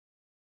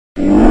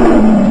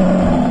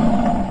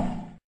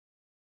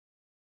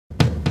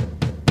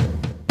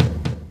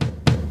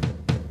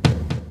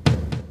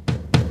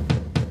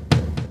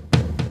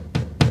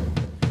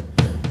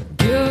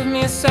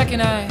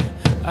second,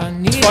 I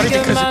need to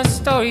get my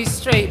story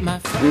straight, my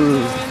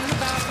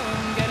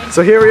friend.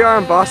 So here we are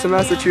in Boston,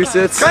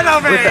 Massachusetts with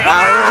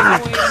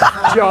Aaron,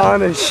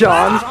 John, and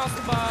Sean,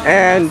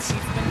 and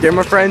they're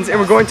my friends, and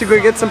we're going to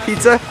go get some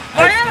pizza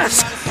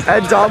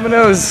at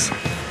Dominoes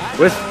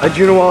with a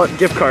JunoWallet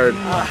gift card.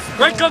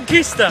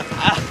 Reconquista!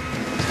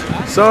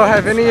 So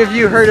have any of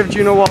you heard of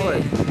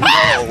JunoWallet?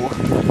 No.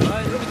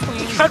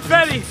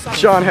 Confetti!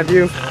 Sean, have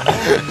you?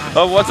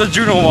 What's a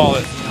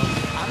JunoWallet?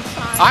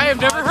 I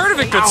have never heard of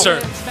it, good sir.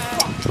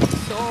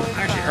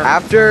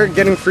 After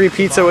getting free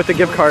pizza with the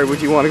gift card,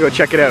 would you want to go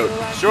check it out?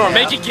 Sure.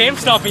 Make it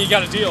GameStop and you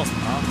got a deal.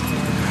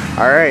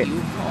 Alright,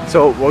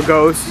 so we'll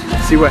go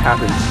see what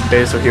happens.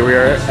 Okay, so here we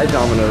are at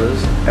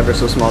Dominoes, ever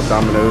so small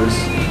Dominoes,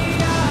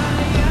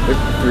 with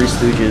Three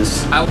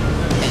Stooges.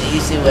 An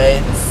easy way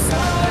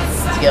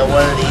to get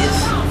one of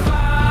these.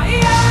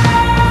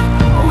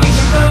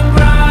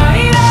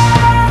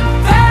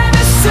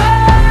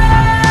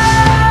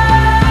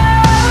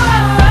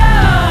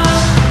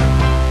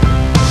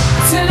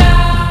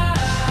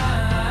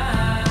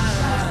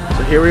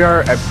 Here we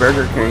are at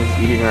Burger King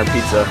eating our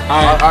pizza.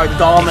 Our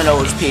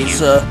Dominoes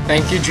pizza.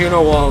 Thank you,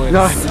 JunoWallet.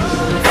 No,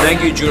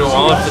 Thank you,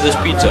 JunoWallet, for this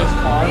pizza.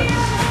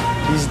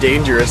 he's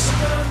dangerous.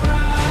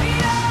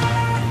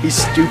 He's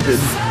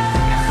stupid.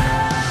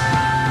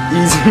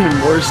 He's even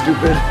more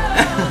stupid.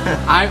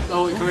 I'm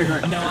going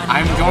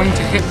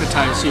to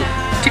hypnotize you.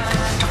 Tick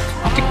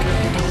tock, tick